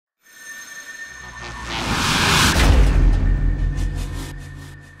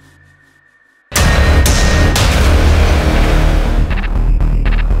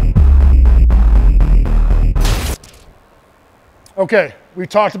Okay, we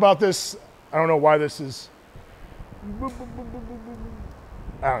talked about this. I don't know why this is, I don't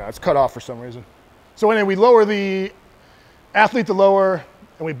know, it's cut off for some reason. So anyway, we lower the athlete the lower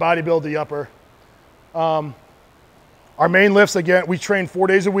and we body build the upper. Our main lifts, again, we train 4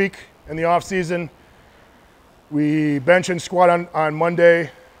 days a week in the off season. We bench and squat on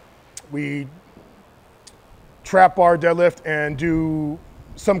Monday. We trap bar, deadlift, and do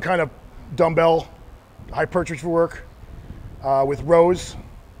some kind of dumbbell hypertrophy work with rows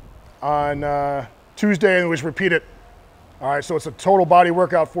on Tuesday, and we just repeat it. All right, so it's a total body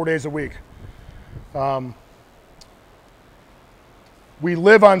workout 4 days a week. We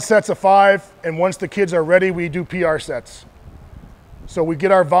live on sets of 5, and once the kids are ready, we do PR sets. So we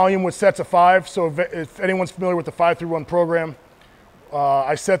get our volume with sets of 5. So if anyone's familiar with the 5-through-1 program,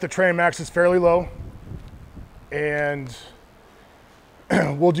 I set the training maxes fairly low. And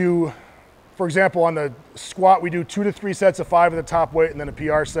we'll do, for example, on the squat, we do 2 to 3 sets of 5 at the top weight and then a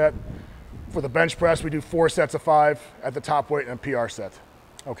PR set. For the bench press, we do 4 sets of 5 at the top weight and a PR set,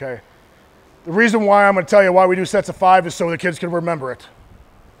 okay? The reason why I'm gonna tell you why we do sets of 5 is so the kids can remember it.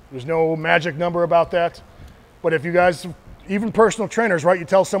 There's no magic number about that. But if you guys, even personal trainers, right? You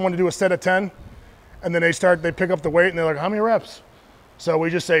tell someone to do a set of 10 and then they pick up the weight and they're like, how many reps? So we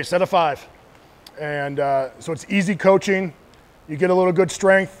just say set of 5. And so it's easy coaching. You get a little good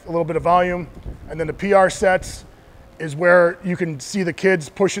strength, a little bit of volume. And then the PR sets is where you can see the kids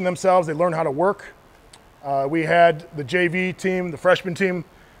pushing themselves. They learn how to work. We had the JV team, the freshman team,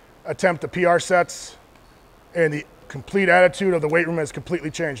 attempt the PR sets, and the complete attitude of the weight room has completely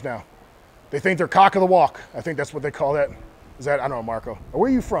changed now. They think they're cock of the walk. I think that's what they call that. Is that, I don't know, Marco.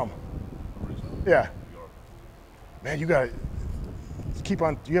 Where are you from? Yeah. Man, you got to keep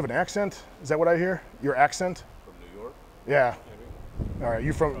on, do you have an accent? Is that what I hear? Your accent? From New York? Yeah. Maybe. All right,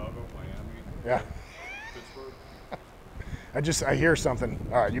 you from? Chicago, Miami. Yeah. Pittsburgh. I hear something.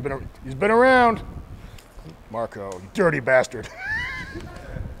 All right, he's been around. Marco, you dirty bastard.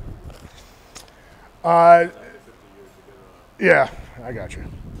 Yeah, I got you.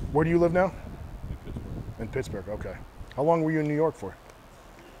 Where do you live now? In Pittsburgh, okay. How long were you in New York for?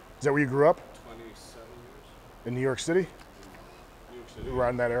 Is that where you grew up? 27 years. In New York City? New York City.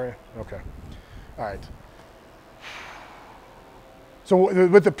 Around that area? Okay. All right. So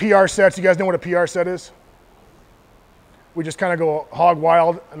with the PR sets, you guys know what a PR set is? We just kind of go hog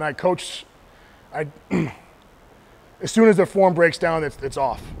wild, and I coach. As soon as the form breaks down, it's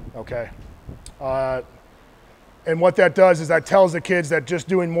off, okay? And what that does is that tells the kids that just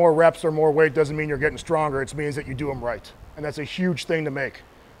doing more reps or more weight doesn't mean you're getting stronger. It means that you do them right. And that's a huge thing to make,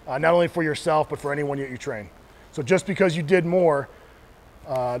 not only for yourself, but for anyone that you train. So just because you did more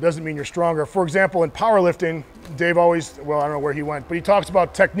doesn't mean you're stronger. For example, in powerlifting, Dave always, well, I don't know where he went, but he talks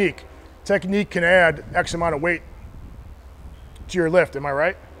about technique. Technique can add X amount of weight to your lift, am I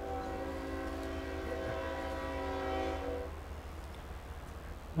right?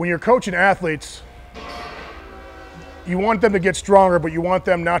 When you're coaching athletes, you want them to get stronger, but you want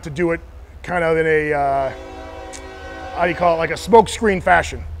them not to do it kind of in a, how do you call it, like a smoke screen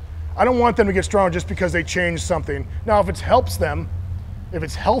fashion. I don't want them to get stronger just because they changed something. Now, if it helps them, if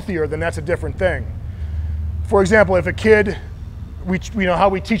it's healthier, then that's a different thing. For example, if a kid, you know how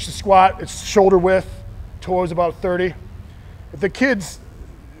we teach the squat, it's shoulder width, toes about 30. If the kids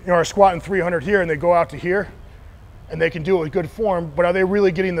are squatting 300 here and they go out to here, and they can do it with good form, but are they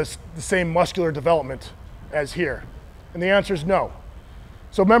really getting the same muscular development as here? And the answer is no.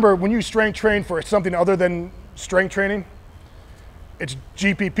 So remember, when you strength train for something other than strength training, it's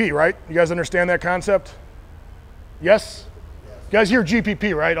GPP, right? You guys understand that concept? Yes? You guys hear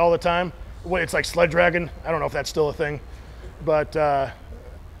GPP, right, all the time? It's like sled dragging. I don't know if that's still a thing. But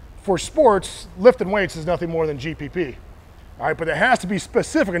for sports, lifting weights is nothing more than GPP. All right, but it has to be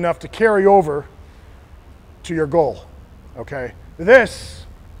specific enough to carry over to your goal, okay? This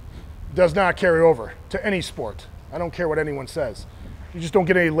does not carry over to any sport. I don't care what anyone says. You just don't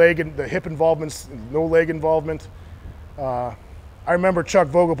get any leg and the hip involvements, no leg involvement. I remember Chuck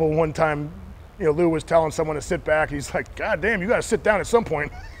Vogelpohl one time, Lou was telling someone to sit back. He's like, God damn, you got to sit down at some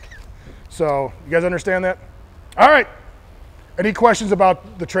point. So you guys understand that? All right. Any questions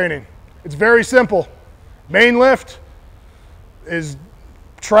about the training? It's very simple. Main lift is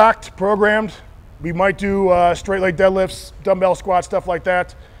tracked, programmed. We might do straight leg deadlifts, dumbbell squats, stuff like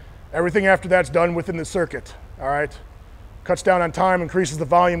that. Everything after that's done within the circuit, all right? Cuts down on time, increases the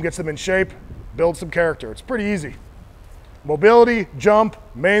volume, gets them in shape, builds some character. It's pretty easy. Mobility, jump,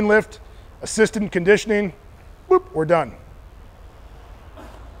 main lift, assisted conditioning, whoop, we're done.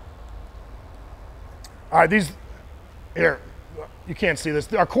 All right, these, here, you can't see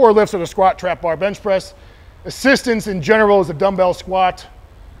this. Our core lifts are the squat, trap bar, bench press. Assistance in general is a dumbbell squat,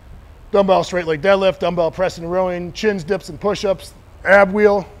 dumbbell straight leg deadlift, dumbbell press and rowing, chins, dips, and push-ups, ab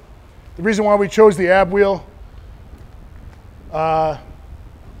wheel. The reason why we chose the ab wheel, it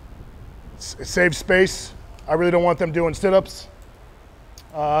saves space. I really don't want them doing sit-ups.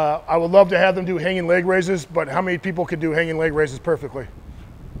 I would love to have them do hanging leg raises, but how many people can do hanging leg raises perfectly?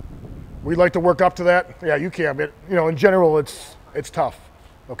 We'd like to work up to that. Yeah, you can, but in general, it's tough,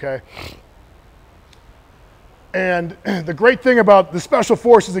 okay? And the great thing about the special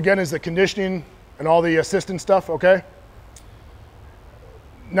forces, again, is the conditioning and all the assistance stuff, okay?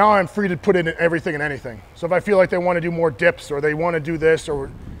 Now I'm free to put in everything and anything. So if I feel like they want to do more dips or they want to do this or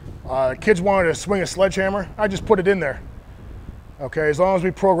kids wanted to swing a sledgehammer, I just put it in there. Okay, as long as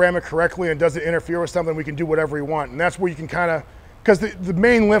we program it correctly and doesn't interfere with something, we can do whatever we want. And that's where you can kind of, because the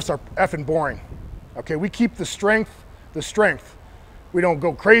main lifts are effing boring. Okay, we keep the strength. We don't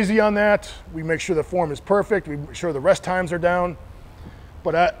go crazy on that. We make sure the form is perfect. We make sure the rest times are down.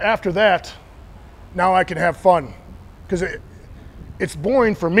 But after that, now I can have fun. Because it's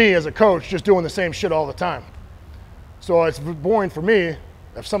boring for me as a coach just doing the same shit all the time. So it's boring for me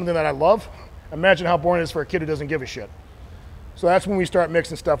of something that I love. Imagine how boring it is for a kid who doesn't give a shit. So that's when we start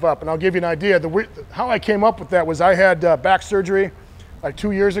mixing stuff up. And I'll give you an idea. How I came up with that was I had back surgery like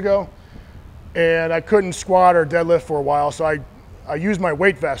 2 years ago, and I couldn't squat or deadlift for a while, so I used my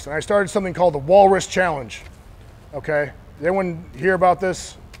weight vest, and I started something called the Walrus Challenge. Okay, did anyone hear about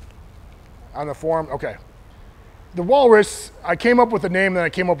this on the forum? Okay. The Walrus, I came up with the name, then I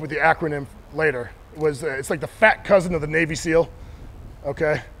came up with the acronym later. It's like the fat cousin of the Navy SEAL.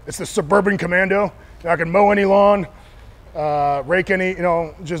 Okay, it's the suburban commando. I can mow any lawn, rake any,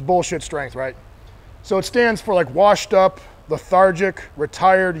 just bullshit strength, right? So it stands for like washed up, lethargic,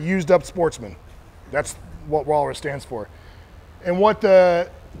 retired, used up sportsman. That's what Walrus stands for. And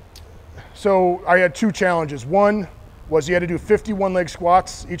so I had 2 challenges. One was you had to do 50 one-leg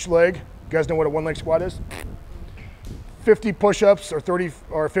squats each leg. You guys know what a one-leg squat is? 50 push-ups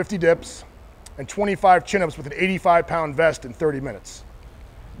or 50 dips, and 25 chin-ups with an 85-pound vest in 30 minutes.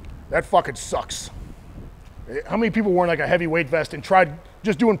 That fucking sucks. How many people wearing like a heavy weight vest and tried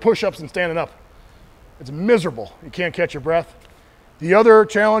just doing push-ups and standing up? It's miserable. You can't catch your breath. The other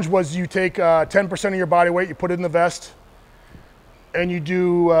challenge was you take 10% of your body weight, you put it in the vest, and you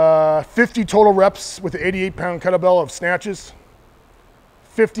do 50 total reps with the 88-pound kettlebell of snatches,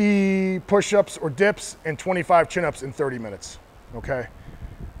 50 push-ups or dips, and 25 chin-ups in 30 minutes, okay?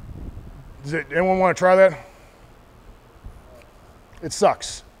 Anyone want to try that? It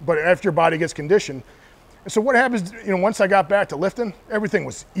sucks, but after your body gets conditioned. And so what happens, once I got back to lifting, everything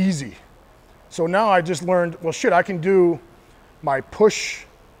was easy. So now I just learned, well, shit, I can do my push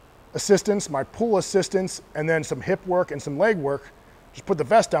assistance, my pull assistance, and then some hip work and some leg work. Just put the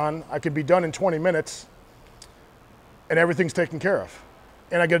vest on, I could be done in 20 minutes, and everything's taken care of.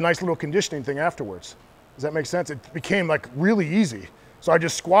 And I get a nice little conditioning thing afterwards. Does that make sense? It became like really easy. So I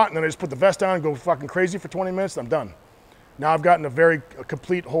just squat, and then I just put the vest on and go fucking crazy for 20 minutes, and I'm done. Now I've gotten a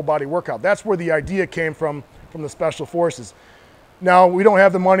complete whole body workout. That's where the idea came from the Special Forces. Now, we don't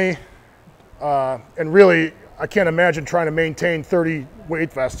have the money, and really, I can't imagine trying to maintain 30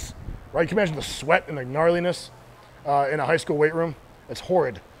 weight vests, right? Can you imagine the sweat and the gnarliness in a high school weight room? It's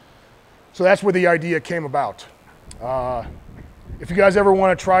horrid. So that's where the idea came about. If you guys ever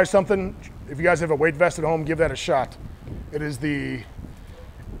want to try something, if you guys have a weight vest at home, give that a shot. It is the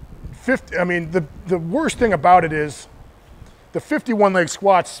worst thing about it is the 51 leg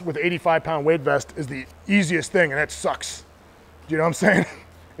squats with 85-pound weight vest is the easiest thing, and that sucks. Do you know what I'm saying?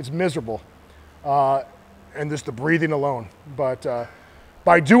 It's miserable. And just the breathing alone. But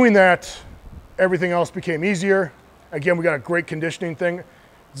by doing that, everything else became easier. Again, we got a great conditioning thing.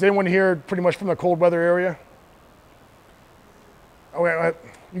 Is anyone here pretty much from the cold weather area? Oh,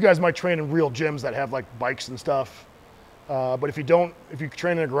 you guys might train in real gyms that have like bikes and stuff. But if you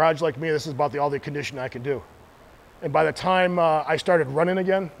train in a garage like me, this is about all the conditioning I can do. And by the time I started running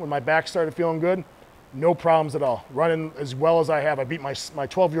again, when my back started feeling good, no problems at all. Running as well as I have. I beat my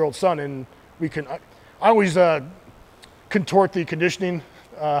 12-year-old son, and I always contort the conditioning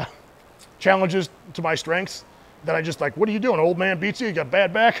challenges to my strengths. Then I just like, what are you doing? Old man beats you? You got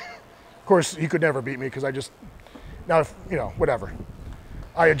bad back? Of course, he could never beat me because whatever.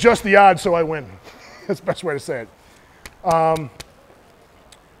 I adjust the odds so I win. That's the best way to say it. But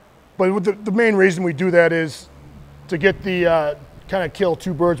the main reason we do that is to get the kind of kill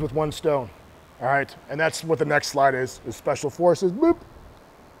 2 birds with 1 stone. All right, and that's what the next slide is Special Forces. Boop.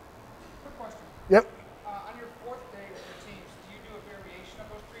 Quick question. Yep. On your 4th day with your teams, do you do a variation of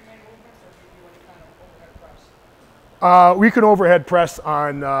those 3 main movements, or do you do any kind of overhead press? We can overhead press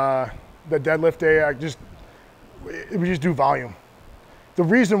on the deadlift day. we just do volume. The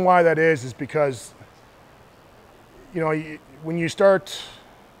reason why that is because, you know, when you start,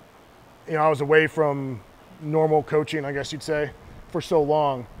 you know, I was away from normal coaching, I guess you'd say, for so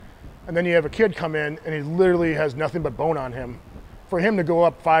long. And then you have a kid come in and he literally has nothing but bone on him. For him to go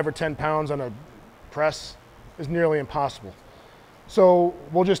up 5 or 10 pounds on a press is nearly impossible. So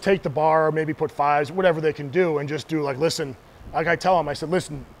we'll just take the bar, or maybe put 5s, whatever they can do, and just do like, listen, like I tell them, I said,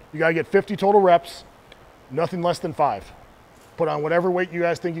 listen, you gotta get 50 total reps, nothing less than 5. Put on whatever weight you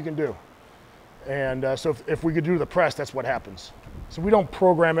guys think you can do. And so if we could do the press, that's what happens. So we don't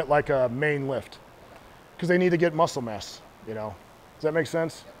program it like a main lift because they need to get muscle mass, you know. Does that make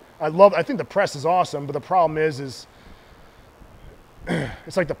sense? I think the press is awesome, but the problem is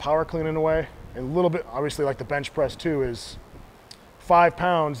it's like the power clean in a way, and a little bit, obviously like the bench press too, is 5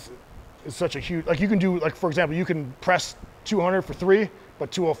 pounds is such a huge, like you can do, like for example, you can press 200 for 3,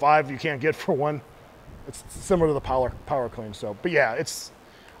 but 205 you can't get for 1. It's similar to the power clean. So, but yeah,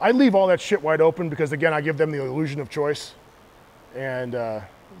 I leave all that shit wide open because again, I give them the illusion of choice. And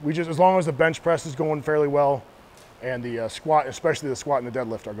we just, as long as the bench press is going fairly well and the squat, especially the squat and the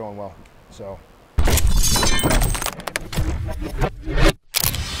deadlift are going well. So.